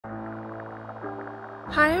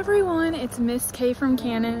Hi everyone, it's MissK from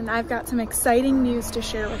Canaan, and I've got some exciting news to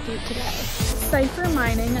share with you today. Cipher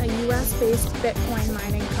Mining, a US-based Bitcoin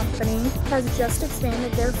mining company, has just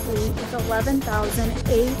expanded their fleet with 11,000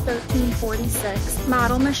 A1346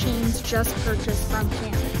 model machines just purchased from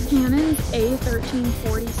Canaan. Canaan's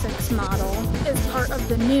A1346 model is part of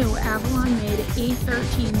the new Avalon-made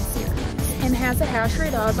A13 series and has a hash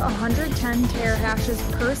rate of 110 terahashes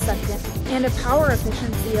per second and a power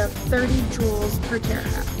efficiency of 30 joules per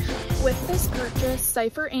terahash. With this purchase,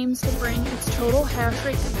 Cipher aims to bring its total hash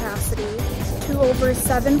rate capacity to over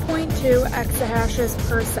 7.2 exahashes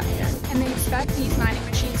per second, and they expect these mining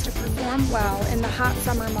machines to perform well in the hot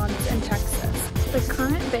summer months in Texas. The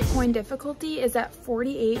current Bitcoin difficulty is at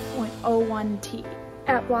 48.01 T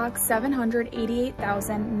at block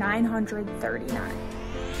 788,939.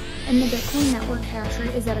 And the Bitcoin network hash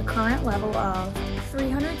rate is at a current level of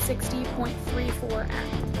 360.34 M.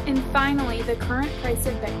 And finally, the current price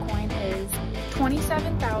of Bitcoin is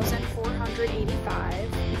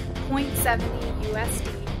 $27,485.70 USD.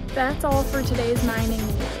 That's all for today's mining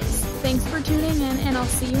news. Thanks for tuning in, and I'll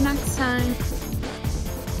see you next time.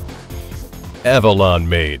 Avalon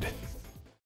made.